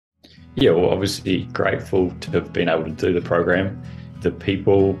Yeah, well, obviously grateful to have been able to do the program, the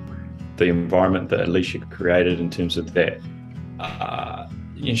people, the environment that Alicia created in terms of that.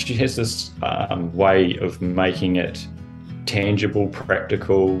 She has this way of making it tangible,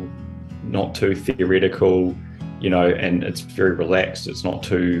 practical, not too theoretical, and it's very relaxed. It's not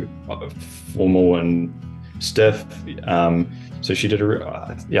too formal and stiff. So she did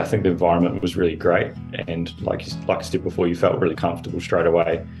I think the environment was really great. And like I said before, you felt really comfortable straight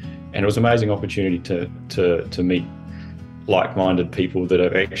away. And it was an amazing opportunity to meet like-minded people that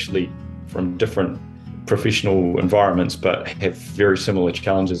are actually from different professional environments, but have very similar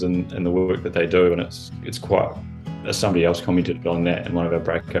challenges in the work that they do. And it's quite, as somebody else commented on that in one of our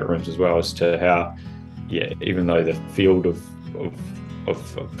breakout rooms as well, as to how, yeah, even though the field of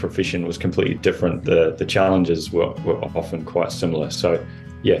profession was completely different, the challenges were often quite similar. So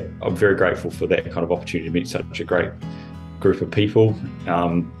yeah, I'm very grateful for that kind of opportunity to meet such a great group of people.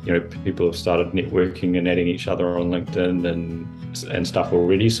 People have started networking and adding each other on LinkedIn and stuff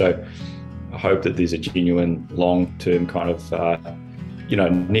already. So I hope that there's a genuine long-term kind of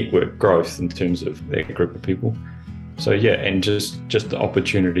network growth in terms of that group of people. So yeah, and just the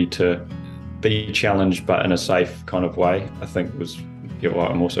opportunity to be challenged, but in a safe kind of way, I think was,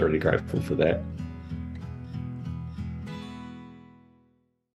 I'm also really grateful for that.